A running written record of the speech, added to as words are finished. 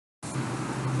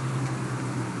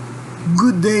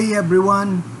Good day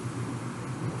everyone!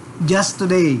 Just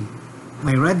today,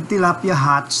 my red tilapia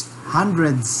hatched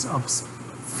hundreds of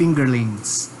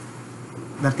fingerlings,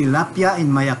 the tilapia in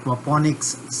my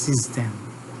aquaponics system.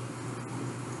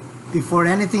 Before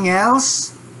anything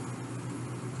else,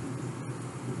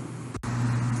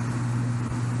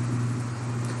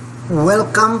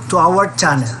 welcome to our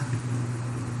channel.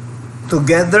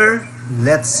 Together,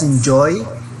 let's enjoy,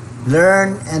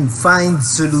 learn, and find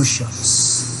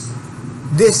solutions.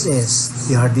 This is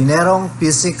the Jardinerong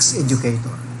Physics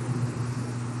Educator.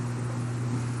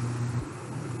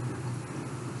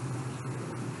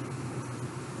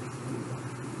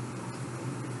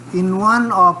 In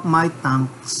one of my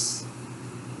tanks,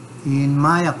 in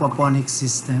my aquaponics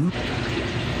system,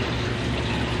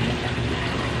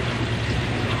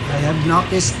 I have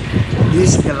noticed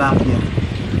this tilapia,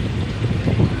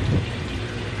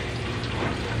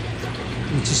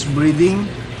 which is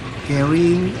breeding,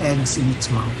 carrying eggs in its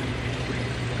mouth.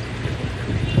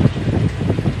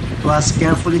 It was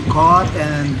carefully caught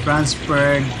and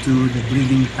transferred to the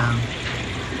breeding tank.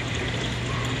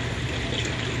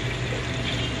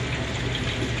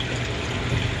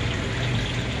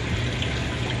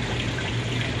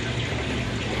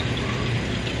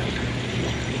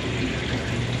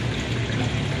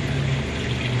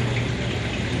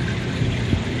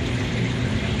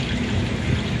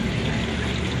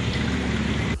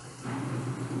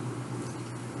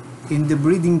 In the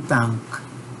breeding tank,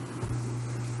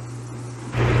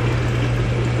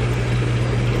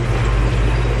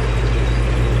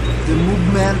 the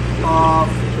movement of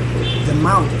the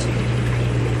mouth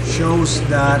shows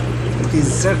that it is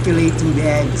circulating the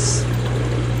eggs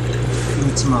in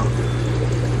its mouth.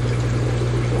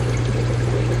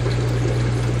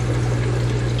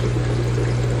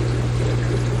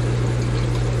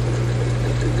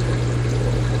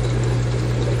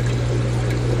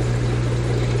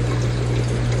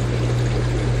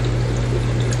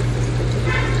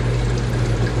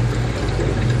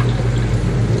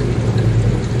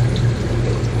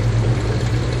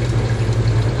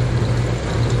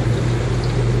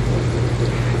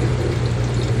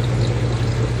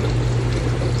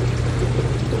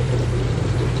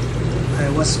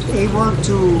 Was able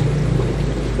to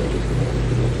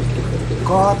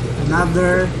caught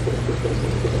another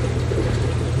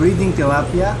breeding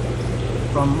tilapia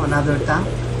from another tank.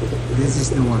 This is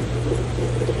the one.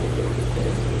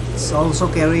 It's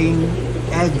also carrying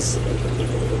eggs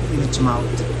in its mouth.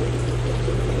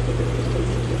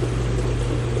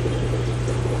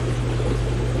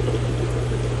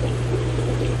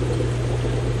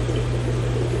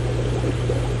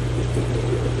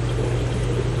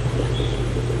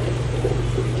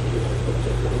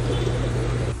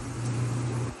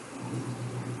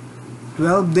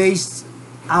 "12 days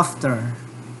after,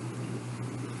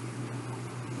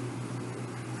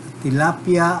 the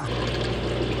tilapia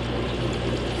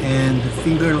and the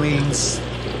fingerlings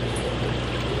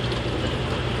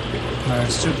are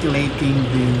circulating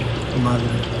the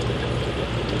mother.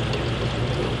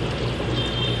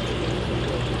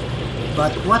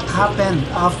 But what happened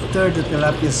after the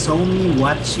tilapia saw me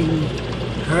watching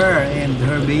her and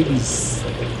her babies?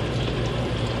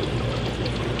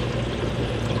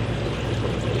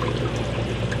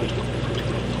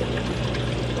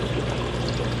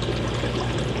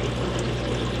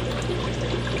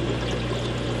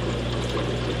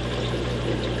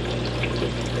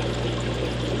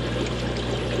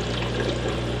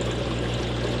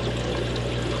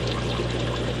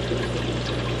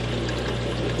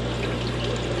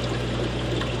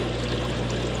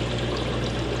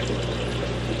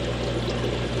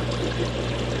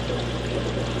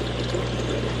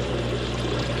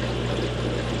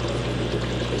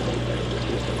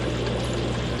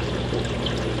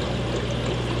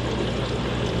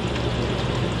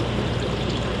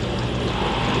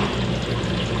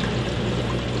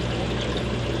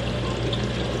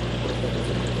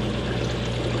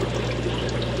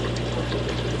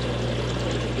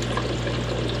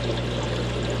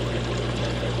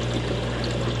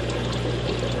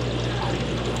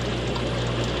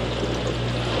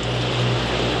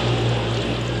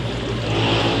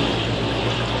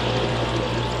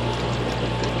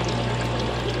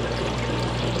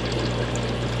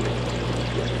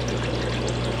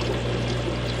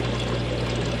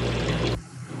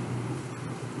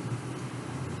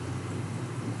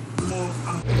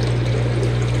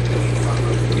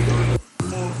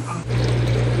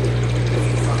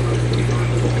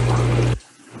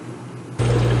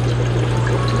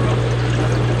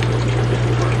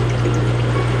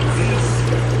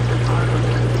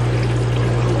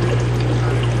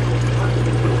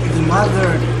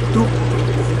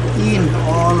 in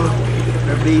all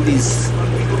her babies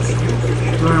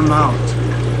to her mouth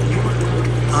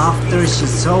after she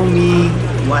saw me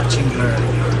watching her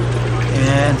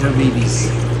and her babies.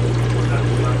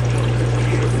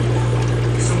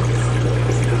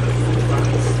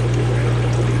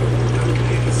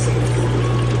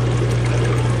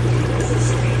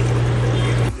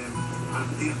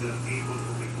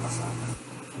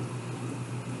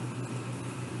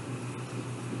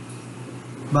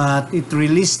 But it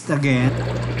released again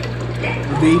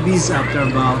the babies after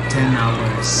about 10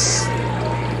 hours.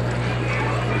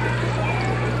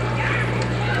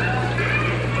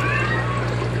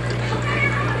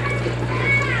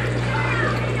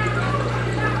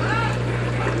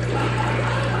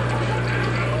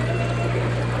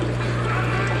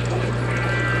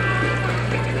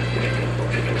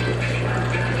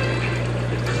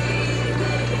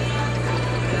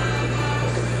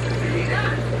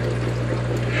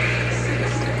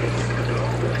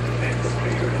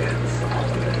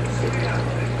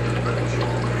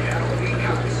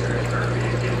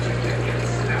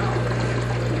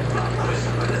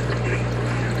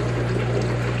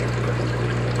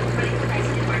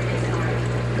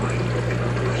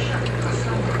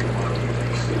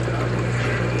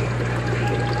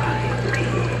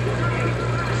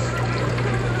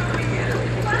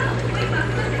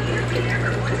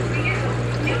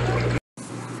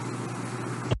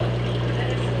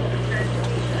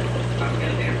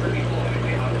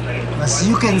 As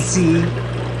you can see,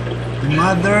 the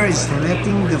mother is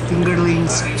letting the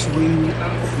fingerlings swim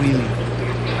freely.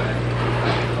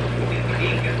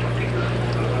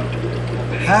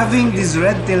 Having this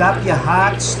red tilapia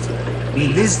hatched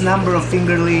with this number of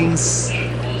fingerlings,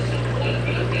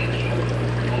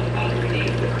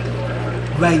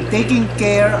 by taking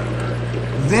care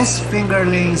of these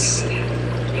fingerlings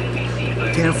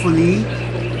carefully,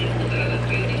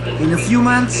 in a few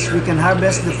months we can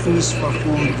harvest the fish for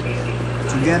food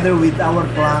together with our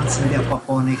plants in the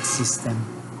aquaponics system.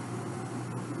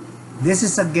 This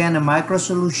is again a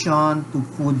microsolution to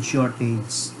food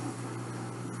shortage.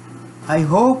 I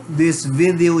hope this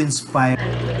video inspired.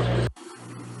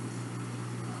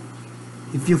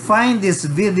 If you find this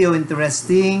video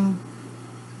interesting,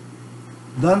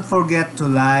 don't forget to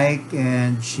like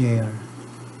and share.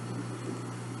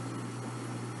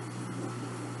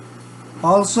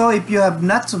 Also, if you have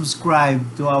not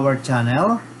subscribed to our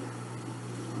channel,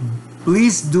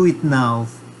 please do it now,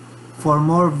 for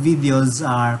more videos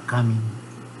are coming.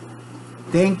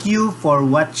 Thank you for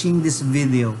watching this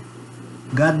video.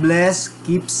 God bless,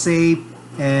 keep safe,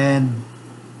 and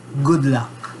good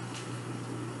luck.